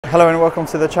Hello and welcome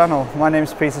to the channel. My name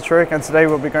is Peter and today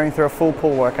we'll be going through a full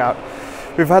pull workout.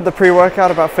 We've had the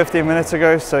pre-workout about 15 minutes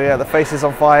ago, so yeah, the face is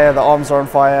on fire, the arms are on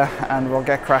fire, and we'll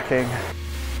get cracking.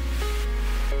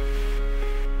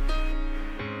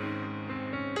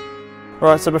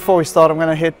 Right, so before we start, I'm going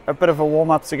to hit a bit of a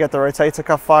warm-up to get the rotator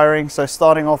cuff firing. So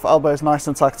starting off, elbows nice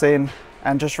and tucked in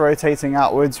and just rotating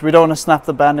outwards. We don't want to snap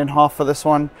the band in half for this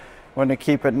one. We want to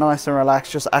keep it nice and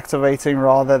relaxed, just activating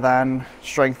rather than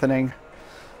strengthening.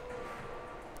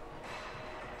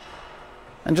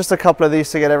 And just a couple of these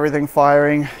to get everything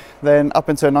firing. Then up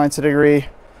into a 90-degree,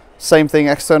 same thing,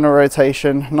 external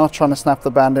rotation, not trying to snap the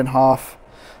band in half.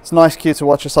 It's a nice cue to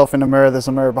watch yourself in the mirror. There's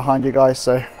a mirror behind you guys,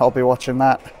 so I'll be watching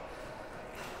that.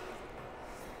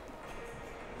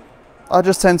 I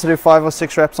just tend to do 5 or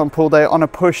 6 reps on pull day. On a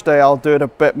push day, I'll do it a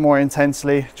bit more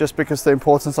intensely, just because the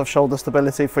importance of shoulder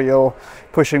stability for your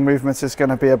pushing movements is going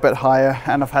to be a bit higher,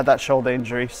 and I've had that shoulder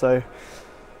injury. So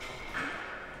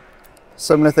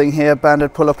similar thing here,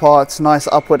 banded pull aparts, nice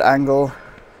upward angle,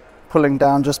 pulling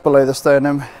down just below the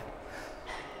sternum.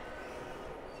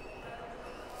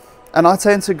 And I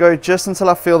tend to go just until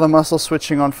I feel the muscle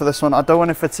switching on for this one. I don't want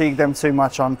to fatigue them too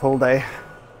much on pull day.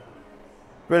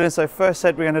 Brilliant, so first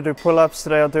set we're going to do pull-ups.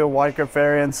 Today I'll do a wide grip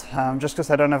variant, just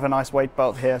because I don't have a nice weight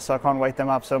belt here, so I can't weight them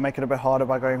up, so I'll make it a bit harder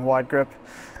by going wide grip.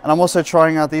 And I'm also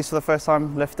trying out these for the first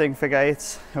time, lifting figure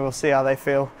 8s, and we'll see how they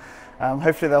feel.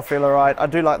 Hopefully they'll feel alright. I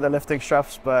do like the lifting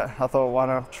straps, but I thought why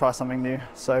not try something new.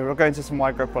 So we'll go into some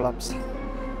wide grip pull-ups.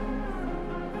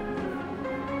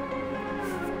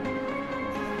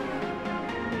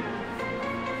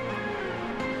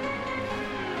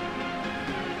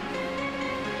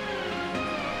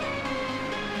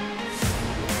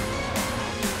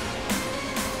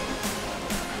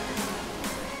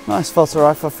 Nice, felt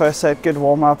alright for first set, good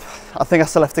warm up. I think I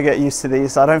still have to get used to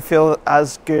these. I don't feel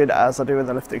as good as I do with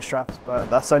the lifting straps, but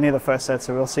that's only the first set,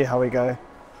 so we'll see how we go.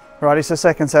 Righty, so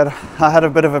second set, I had a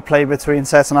bit of a play between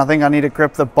sets, and I think I need to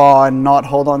grip the bar and not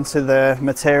hold on to the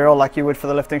material like you would for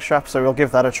the lifting strap, so we'll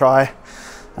give that a try.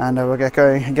 And we'll get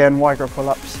going again, wide grip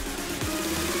pull-ups.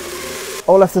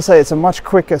 All I have to say, it's a much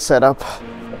quicker setup.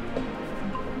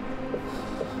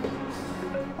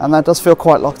 And that does feel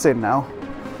quite locked in now.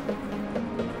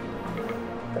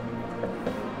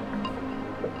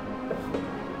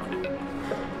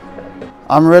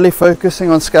 I'm really focusing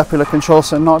on scapular control,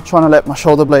 so not trying to let my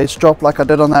shoulder blades drop like I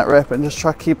did on that rep, and just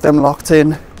try to keep them locked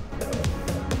in. And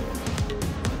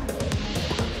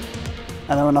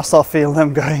then when I start feeling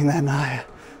them going, then I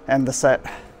end the set.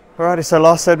 Alrighty, so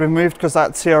last set we moved because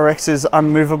that TRX is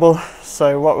unmovable.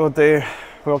 So what we'll do,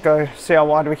 we'll go see how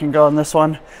wide we can go on this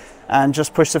one and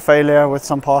just push to failure with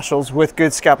some partials with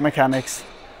good scap mechanics.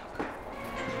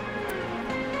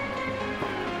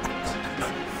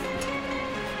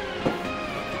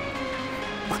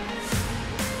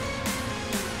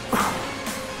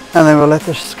 And then we'll let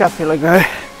the scapula go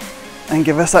and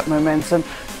give us that momentum.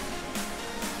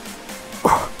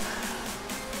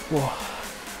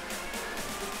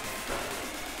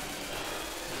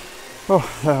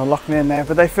 Oh, they'll lock me in there,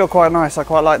 but they feel quite nice. I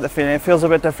quite like the feeling. It feels a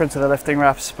bit different to the lifting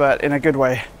wraps, but in a good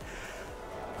way.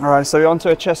 Alright, so we're onto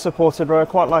a chest supported row. I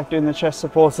quite like doing the chest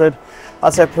supported.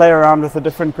 I'd say play around with the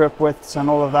different grip widths and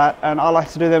all of that. And I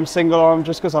like to do them single arm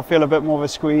just because I feel a bit more of a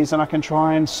squeeze, and I can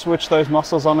try and switch those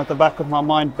muscles on at the back of my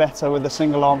mind better with the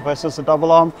single arm versus the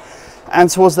double arm.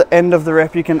 And towards the end of the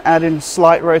rep, you can add in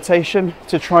slight rotation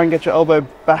to try and get your elbow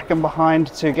back and behind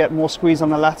to get more squeeze on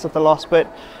the lats at the last bit.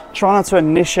 Try not to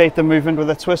initiate the movement with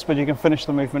a twist, but you can finish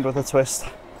the movement with a twist.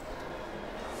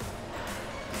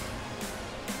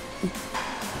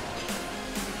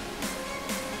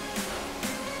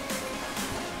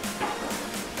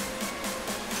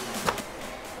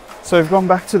 So we've gone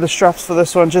back to the straps for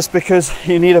this one just because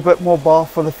you need a bit more bar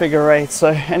for the figure 8. So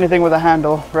anything with a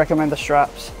handle, recommend the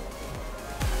straps.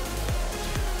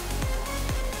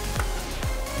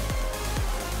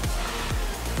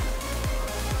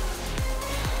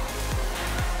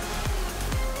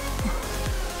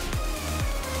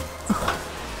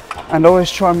 And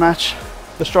always try and match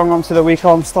the strong arm to the weak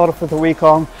arm. Start off with the weak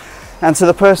arm. And to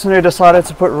the person who decided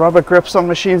to put rubber grips on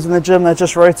machines in the gym that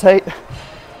just rotate,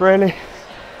 really?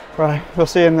 Right, we'll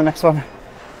see you in the next one.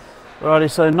 Righty,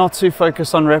 so not too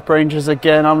focused on rep ranges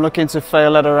again. I'm looking to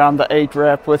fail at around the 8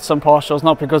 rep with some partials,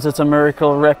 not because it's a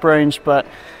miracle rep range, but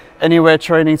anywhere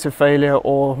training to failure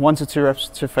or 1 to 2 reps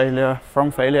to failure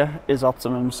from failure is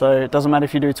optimum. So it doesn't matter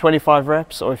if you do 25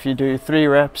 reps or if you do 3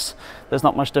 reps, there's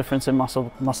not much difference in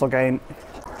muscle gain.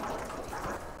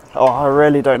 Oh, I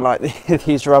really don't like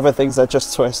these rubber things that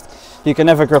just twist. You can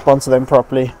never grip onto them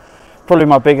properly. Probably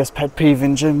my biggest pet peeve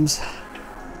in gyms.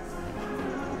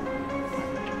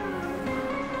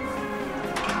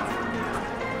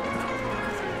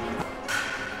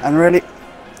 and really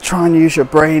try and use your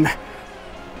brain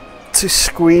to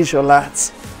squeeze your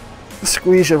lats,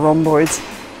 squeeze your rhomboids,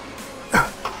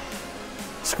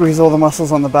 squeeze all the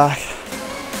muscles on the back.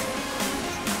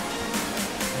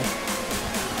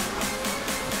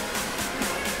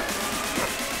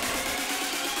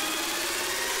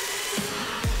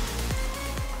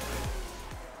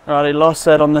 Alrighty, last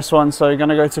set on this one, so you're going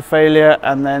to go to failure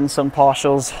and then some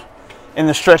partials in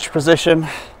the stretch position.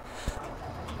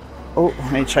 Oh,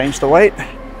 let me change the weight.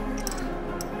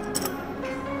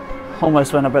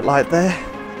 Almost went a bit light there.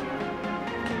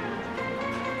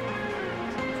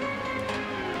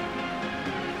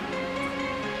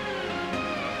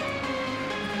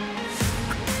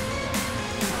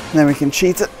 Then we can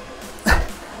cheat it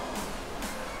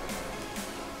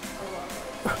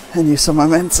and use some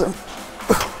momentum.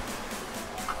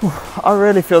 I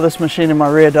really feel this machine in my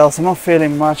rear delts. I'm not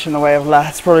feeling much in the way of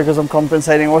lats, probably because I'm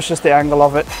compensating, or it's just the angle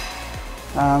of it.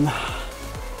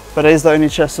 But it is the only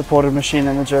chest supported machine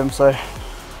in the gym, so,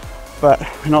 but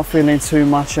I'm not feeling too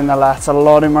much in the lats, a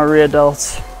lot in my rear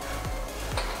delts.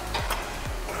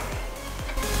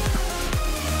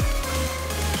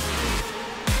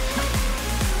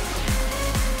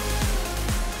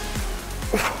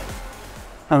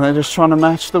 And then just trying to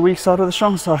match the weak side with the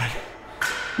strong side.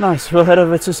 Nice, we'll head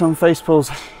over to some face pulls,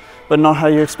 but not how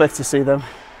you expect to see them.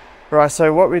 Right,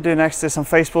 so what we do next is some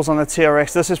face pulls on the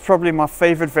TRX. This is probably my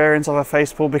favorite variant of a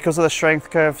face pull because of the strength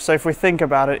curve. So if we think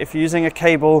about it, if you're using a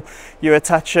cable, you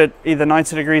attach it either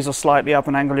 90 degrees or slightly up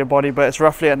and angle your body, but it's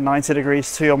roughly at 90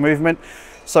 degrees to your movement.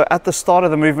 So at the start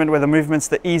of the movement, where the movement's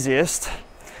the easiest,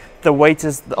 the weight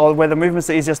is, or where the movement's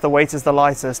the easiest, the weight is the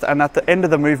lightest. And at the end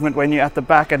of the movement, when you're at the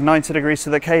back at 90 degrees to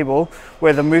the cable,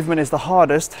 where the movement is the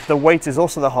hardest, the weight is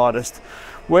also the hardest.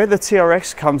 Where the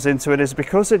TRX comes into it is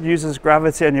because it uses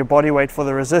gravity and your body weight for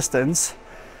the resistance.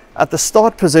 At the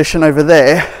start position over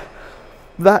there,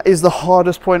 that is the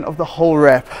hardest point of the whole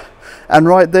rep. And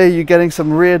right there, you're getting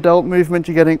some rear delt movement,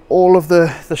 you're getting all of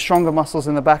the stronger muscles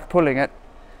in the back pulling it.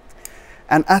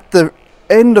 And at the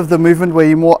end of the movement where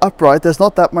you're more upright, there's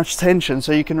not that much tension,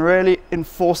 so you can really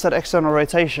enforce that external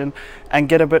rotation and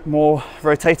get a bit more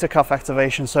rotator cuff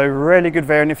activation. So really good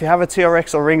variant. If you have a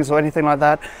TRX or rings or anything like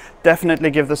that,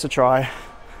 definitely give this a try.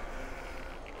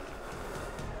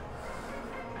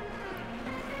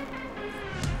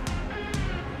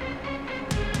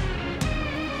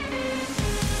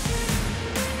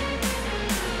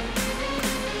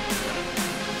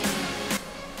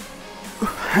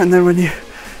 And then when you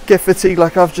get fatigued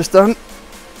like I've just done,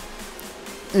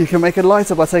 you can make it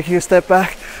lighter by taking a step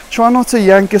back. Try not to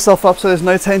yank yourself up so there's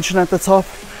no tension at the top.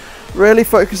 Really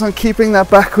focus on keeping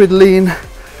that backward lean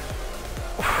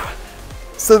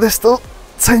so there's still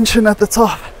tension at the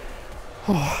top.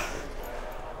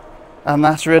 And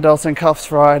that's rear delts and cuffs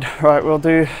fried. Right, we'll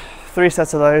do 3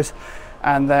 sets of those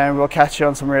and then we'll catch you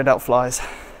on some rear delt flies.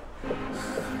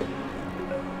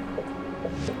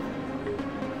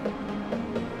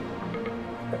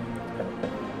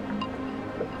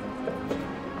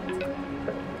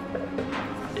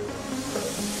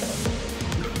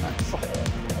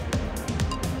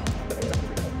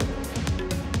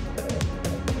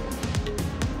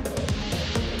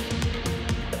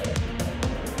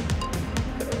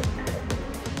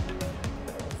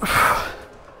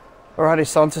 Alrighty,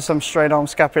 so onto some straight arm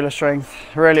scapular strength.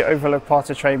 Really overlooked part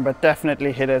to train, but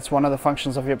definitely hit it. It's one of the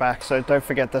functions of your back, so don't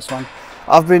forget this one.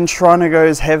 I've been trying to go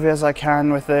as heavy as I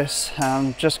can with this,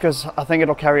 just because I think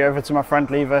it'll carry over to my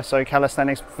front lever. So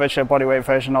calisthenics, virtual bodyweight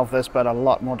version of this, but a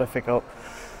lot more difficult.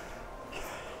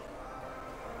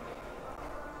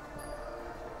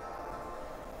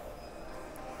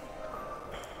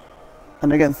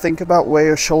 And again, think about where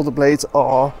your shoulder blades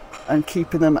are and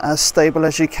keeping them as stable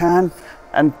as you can.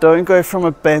 And don't go from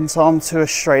a bent arm to a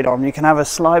straight arm. You can have a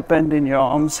slight bend in your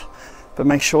arms, but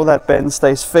make sure that bend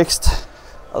stays fixed.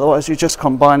 Otherwise, you're just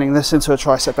combining this into a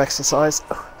tricep exercise.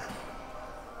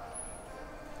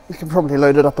 You can probably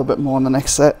load it up a bit more in the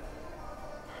next set.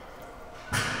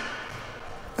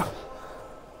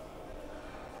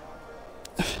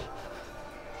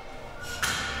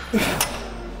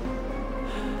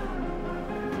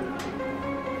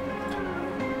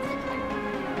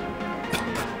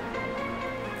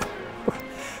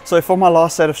 So for my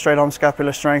last set of straight arm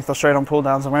scapular strength or straight arm pull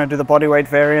downs, I'm going to do the bodyweight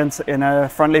variant in a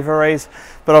front lever raise,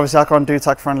 but obviously I can't do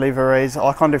tuck front lever raise, or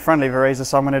I can't do front lever raises,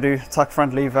 so I'm going to do tuck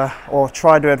front lever or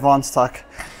try to advanced tuck.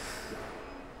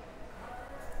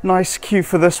 Nice cue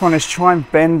for this one is try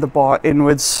and bend the bar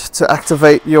inwards to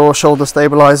activate your shoulder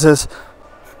stabilizers.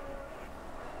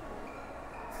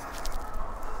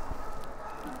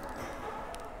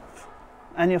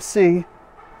 And you'll see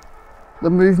The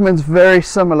movement's very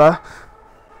similar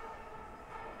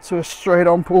to a straight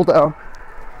on pull down.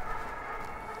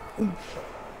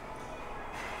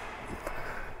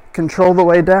 Control the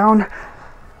way down.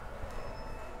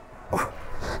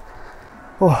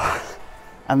 Oh.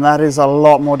 And that is a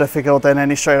lot more difficult than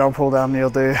any straight on pull down you'll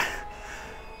do.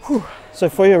 Whew. So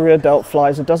for your rear delt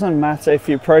flies, it doesn't matter if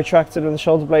you protracted with the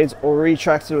shoulder blades or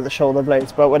retracted with the shoulder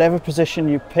blades, but whatever position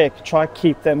you pick, try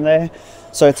keep them there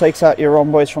so it takes out your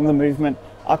rhomboids from the movement.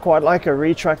 I quite like a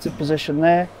retracted position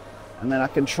there, and then I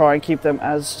can try and keep them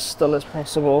as still as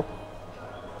possible.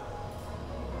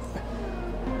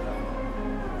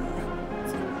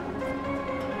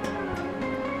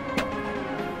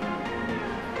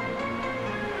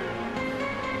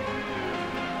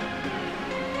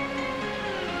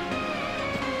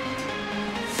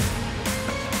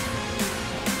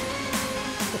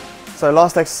 So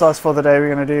last exercise for the day,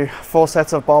 we're going to do 4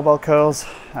 sets of barbell curls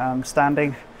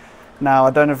standing. Now I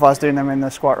don't advise doing them in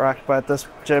the squat rack, but this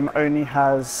gym only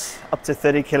has up to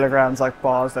 30 kilograms like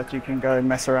bars that you can go and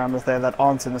mess around with there that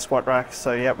aren't in the squat rack.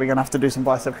 So yeah, we're going to have to do some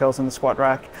bicep curls in the squat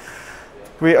rack.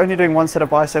 We're only doing 1 set of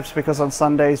biceps because on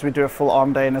Sundays we do a full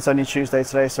arm day and it's only Tuesday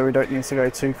today, so we don't need to go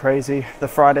too crazy. The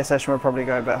Friday session we'll probably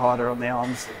go a bit harder on the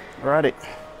arms. Alrighty.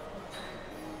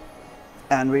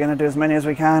 And we're going to do as many as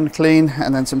we can, clean,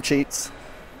 and then some cheats.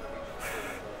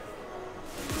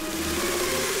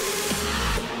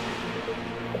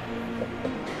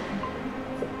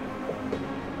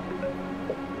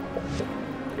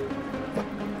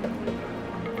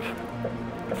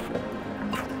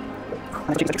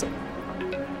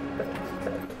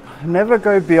 Never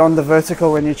go beyond the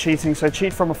vertical when you're cheating, so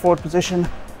cheat from a forward position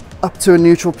up to a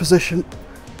neutral position.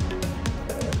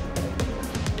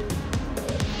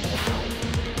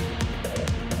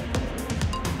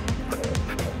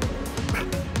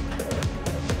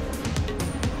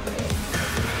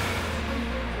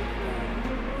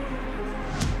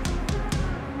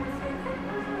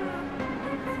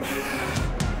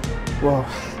 Whoa.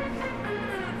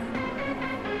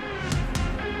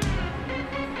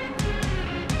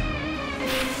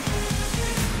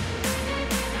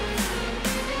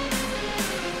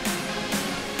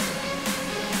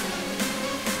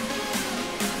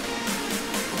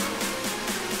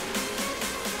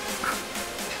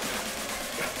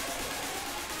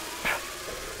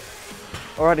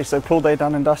 Alrighty, so pull day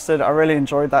done and dusted. I really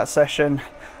enjoyed that session.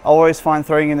 I always find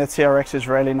throwing in the TRX is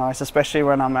really nice, especially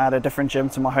when I'm at a different gym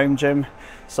to my home gym.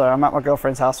 So I'm at my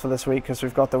girlfriend's house for this week because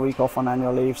we've got the week off on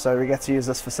annual leave, so we get to use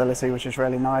this facility, which is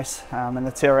really nice. And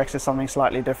the TRX is something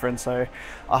slightly different, so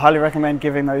I highly recommend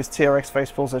giving those TRX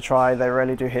face pulls a try. They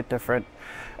really do hit different.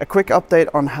 A quick update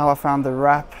on how I found the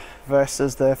wrap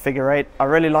versus the figure eight. I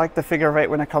really like the figure eight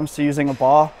when it comes to using a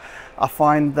bar. I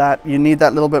find that you need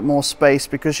that little bit more space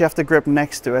because you have to grip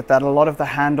next to it, that a lot of the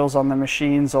handles on the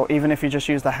machines, or even if you just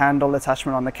use the handle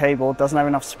attachment on the cable, doesn't have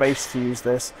enough space to use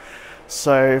this.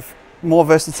 So more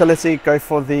versatility, go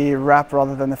for the wrap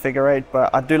rather than the figure eight,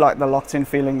 but I do like the locked in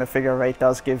feeling the figure eight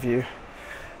does give you.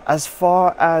 As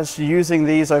far as using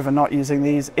these over not using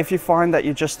these, if you find that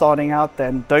you're just starting out,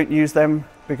 then don't use them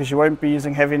because you won't be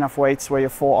using heavy enough weights where your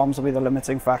forearms will be the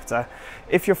limiting factor.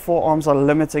 If your forearms are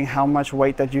limiting how much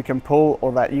weight that you can pull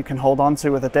or that you can hold on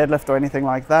to with a deadlift or anything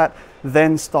like that,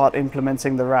 then start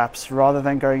implementing the wraps rather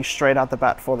than going straight out the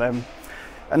bat for them.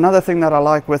 Another thing that I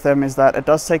like with them is that it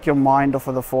does take your mind off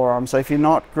of the forearm. So if you're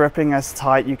not gripping as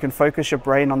tight, you can focus your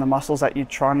brain on the muscles that you're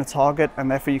trying to target, and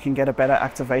therefore you can get a better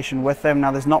activation with them.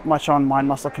 Now there's not much on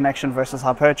mind-muscle connection versus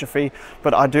hypertrophy,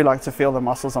 but I do like to feel the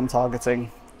muscles I'm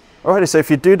targeting. Alrighty, so if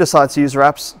you do decide to use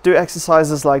wraps, do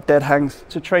exercises like dead hangs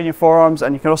to train your forearms,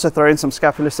 and you can also throw in some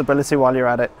scapular stability while you're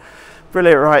at it.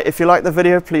 Brilliant. Right, if you like the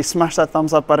video, please smash that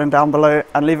thumbs up button down below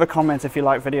and leave a comment if you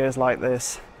like videos like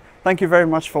this. Thank you very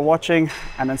much for watching,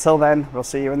 and until then, we'll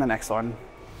see you in the next one.